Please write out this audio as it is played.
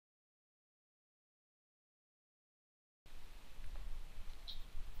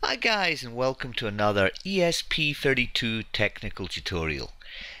Hi guys, and welcome to another ESP32 technical tutorial.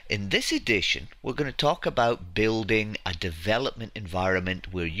 In this edition we're going to talk about building a development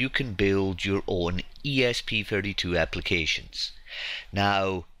environment where you can build your own ESP32 applications.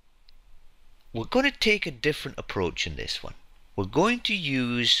 Now we're going to take a different approach in this one. We're going to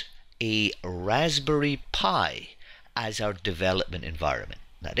use a Raspberry Pi as our development environment.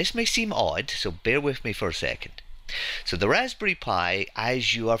 Now this may seem odd, so bear with me for a second. So the Raspberry Pi,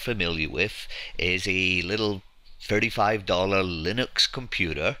 as you are familiar with, is a little $35 Linux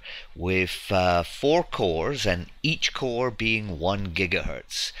computer with 4 cores, and each core being 1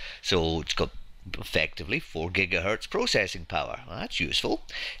 gigahertz. So it's got effectively 4 gigahertz processing power. Well, that's useful.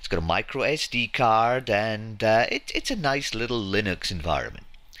 It's got a micro SD card, and it's a nice little Linux environment.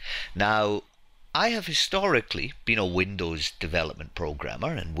 Now, I have historically been a Windows development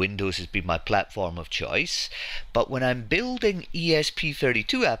programmer, and Windows has been my platform of choice. But when I'm building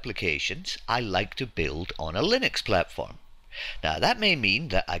ESP32 applications, I like to build on a Linux platform. Now that may mean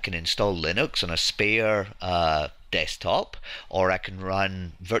that I can install Linux on a spare desktop, or I can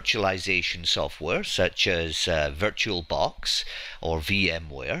run virtualization software such as VirtualBox or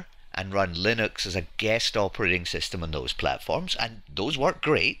VMware, and run Linux as a guest operating system on those platforms, and those work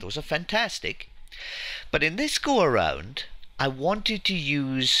great. Those are fantastic. But in this go around, I wanted to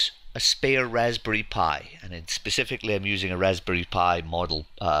use a spare Raspberry Pi, and specifically I'm using a Raspberry Pi Model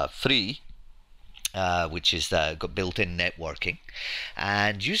 3, which is got built-in networking.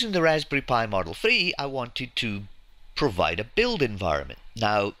 And using the Raspberry Pi Model 3, I wanted to provide a build environment.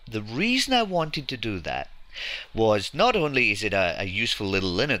 Now, the reason I wanted to do that was not only is it a useful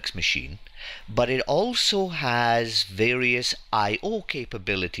little Linux machine, but it also has various I/O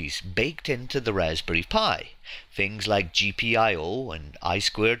capabilities baked into the Raspberry Pi. Things like GPIO and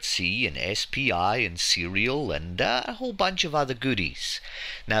I2C and SPI and serial and a whole bunch of other goodies.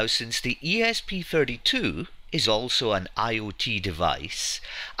 Now, since the ESP32 is also an IoT device,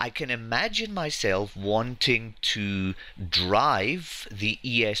 I can imagine myself wanting to drive the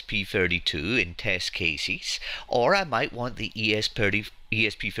ESP32 in test cases, or I might want the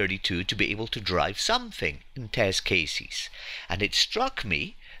ESP32 to be able to drive something in test cases. And it struck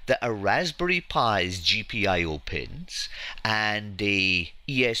me that a Raspberry Pi's GPIO pins and the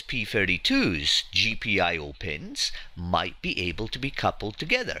ESP32's GPIO pins might be able to be coupled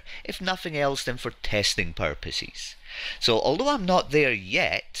together, if nothing else than for testing purposes. So although I'm not there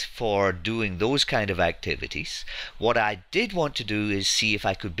yet for doing those kind of activities, what I did want to do is see if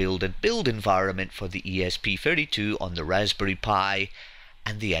I could build a build environment for the ESP32 on the Raspberry Pi,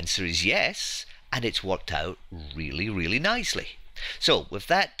 and the answer is yes, and it's worked out really nicely. So with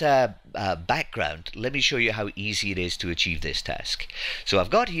that background, let me show you how easy it is to achieve this task. So I've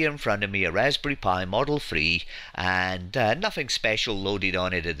got here in front of me a Raspberry Pi Model 3, and nothing special loaded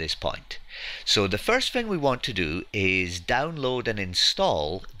on it at this point. So the first thing we want to do is download and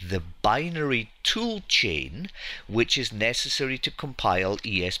install the binary tool chain which is necessary to compile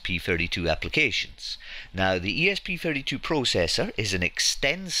ESP32 applications. Now, the ESP32 processor is an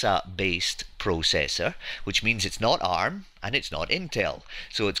Extensa based processor, which means it's not ARM and it's not Intel,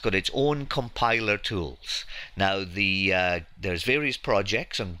 so it's got its own compiler tools. Now, there's various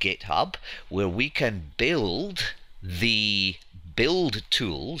projects on GitHub where we can build the build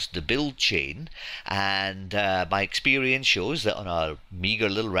tools, the build chain, and my experience shows that on a meager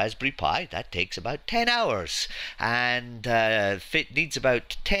little Raspberry Pi that takes about 10 hours, and it needs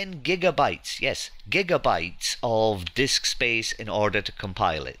about 10 gigabytes, yes, gigabytes of disk space in order to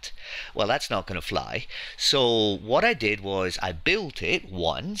compile it. Well, that's not going to fly. So what I did was I built it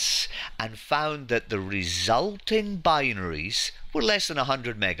once and found that the resulting binaries were less than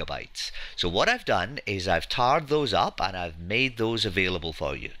 100 megabytes. So what I've done is I've tarred those up and I've made those available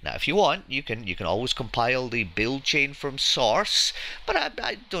for you. Now, if you want, you can always compile the build chain from source, but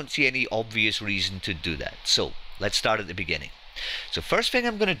I don't see any obvious reason to do that. So let's start at the beginning. So first thing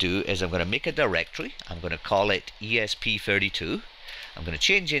I'm going to do is I'm going to make a directory. I'm going to call it ESP32. I'm going to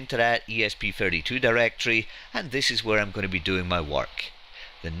change into that ESP32 directory, and this is where I'm going to be doing my work.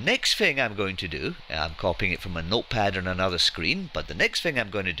 The next thing I'm going to do, I'm copying it from a notepad on another screen, but the next thing I'm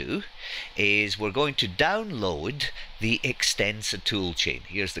going to do is we're going to download the Extensa toolchain.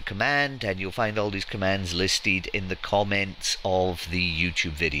 Here's the command, and you'll find all these commands listed in the comments of the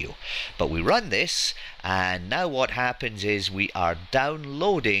YouTube video. But we run this, and now what happens is we are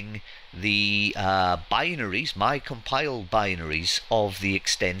downloading the binaries, my compiled binaries of the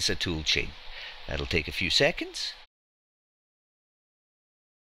Extensa toolchain. That'll take a few seconds.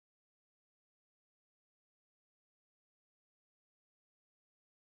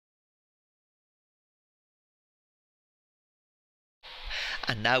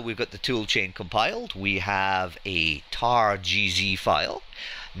 And now we've got the toolchain compiled. We have a tar.gz file.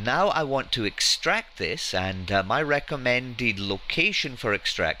 Now I want to extract this, and my recommended location for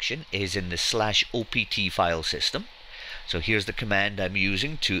extraction is in the /opt file system. So here's the command I'm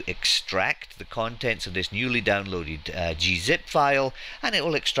using to extract the contents of this newly downloaded gzip file, and it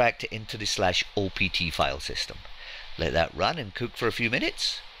will extract it into the /opt file system. Let that run and cook for a few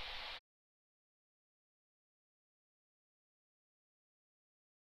minutes.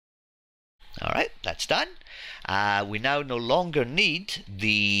 Alright, that's done. We now no longer need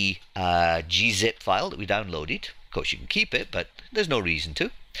the gzip file that we downloaded. Of course you can keep it, but there's no reason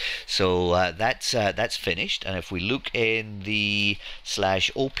to. So that's finished, and if we look in the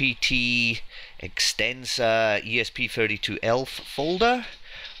 /opt extensa esp32 elf folder,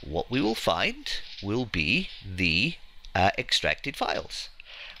 what we will find will be the extracted files.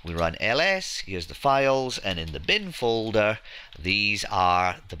 We run ls, here's the files, and in the bin folder, these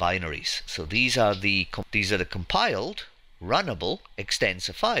are the binaries. So these are the compiled, runnable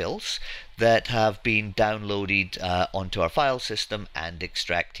extensa files that have been downloaded onto our file system and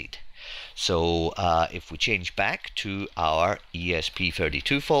extracted. So if we change back to our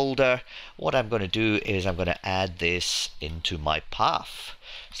esp32 folder, what I'm going to do is I'm going to add this into my path.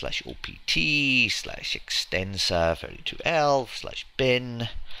 /opt/extensa32elf/bin,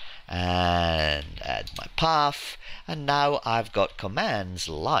 and add my path, and now I've got commands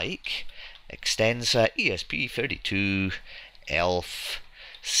like extensa esp32 elf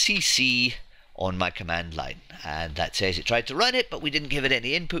cc on my command line, and that says it tried to run it, but we didn't give it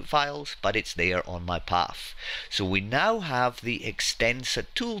any input files, but it's there on my path. So we now have the extensa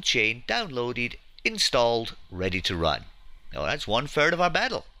toolchain downloaded, installed, ready to run. Now that's 1/3 of our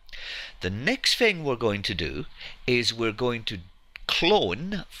battle. The next thing we're going to do is we're going to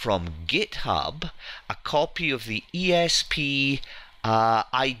clone from GitHub a copy of the esp-idf,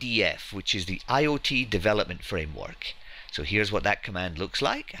 which is the IoT development framework. So here's what that command looks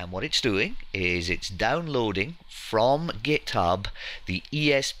like, and what it's doing is it's downloading from GitHub the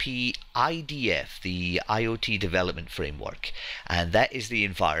esp-idf, the IoT development framework, and that is the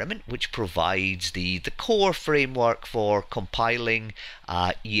environment which provides the core framework for compiling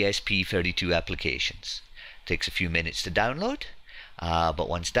ESP32 applications. Takes a few minutes to download, but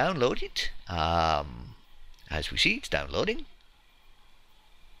once downloaded, as we see, it's downloading.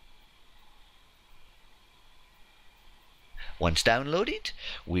 Once downloaded,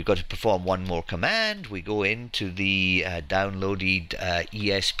 we've got to perform one more command. We go into the downloaded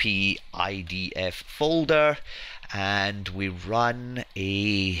esp-idf folder, and we run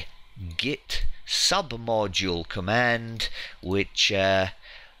a git submodule command, which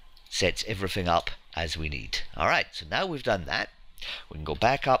sets everything up as we need. Alright, so now we've done that, we can go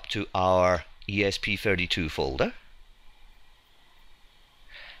back up to our esp32 folder,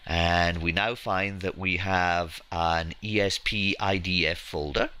 and we now find that we have an esp-idf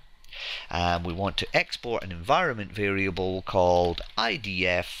folder, and we want to export an environment variable called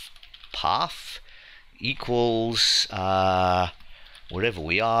idf path equals wherever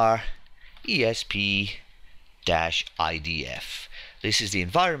we are, esp-idf. This is the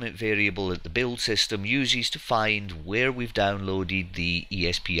environment variable that the build system uses to find where we've downloaded the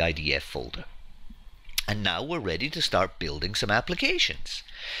esp-idf folder. And now we're ready to start building some applications.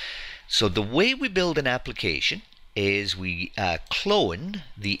 So the way we build an application is we clone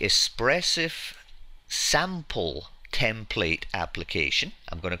the esp sample template application.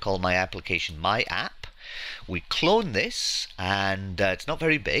 I'm going to call my application myapp. We clone this, and it's not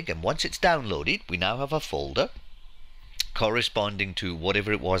very big, and once it's downloaded, we now have a folder corresponding to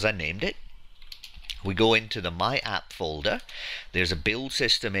whatever it was I named it. We go into the myapp folder. There's a build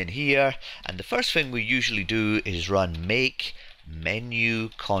system in here, and the first thing we usually do is run make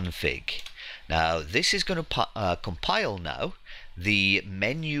menuconfig. Now this is going to compile now the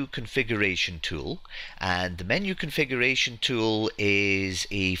menu configuration tool, and the menu configuration tool is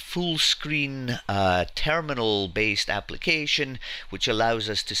a full screen terminal based application which allows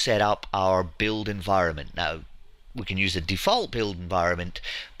us to set up our build environment. Now we can use the default build environment,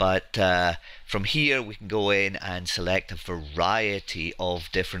 but from here we can go in and select a variety of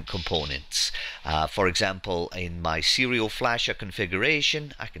different components. For example, in my serial flasher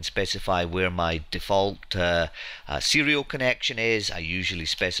configuration, I can specify where my default serial connection is. I usually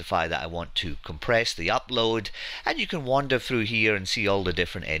specify that I want to compress the upload, and you can wander through here and see all the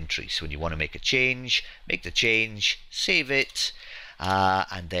different entries. When you want to make a change, make the change, save it,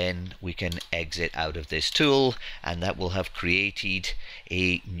 and then we can exit out of this tool, and that will have created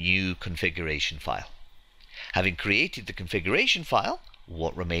a new configuration file. Having created the configuration file,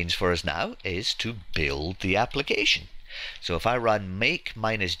 what remains for us now is to build the application. So if I run make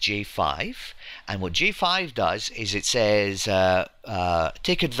 -j5, and what j5 does is it says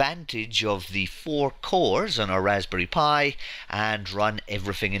take advantage of the 4 cores on our Raspberry Pi and run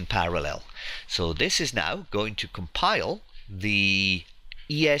everything in parallel. So this is now going to compile the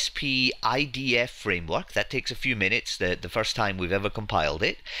ESP-idf framework. That takes a few minutes, the first time we've ever compiled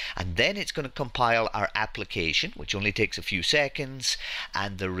it, and then it's going to compile our application, which only takes a few seconds,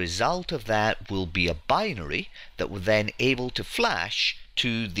 and the result of that will be a binary that will then able to flash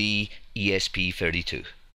to the ESP32.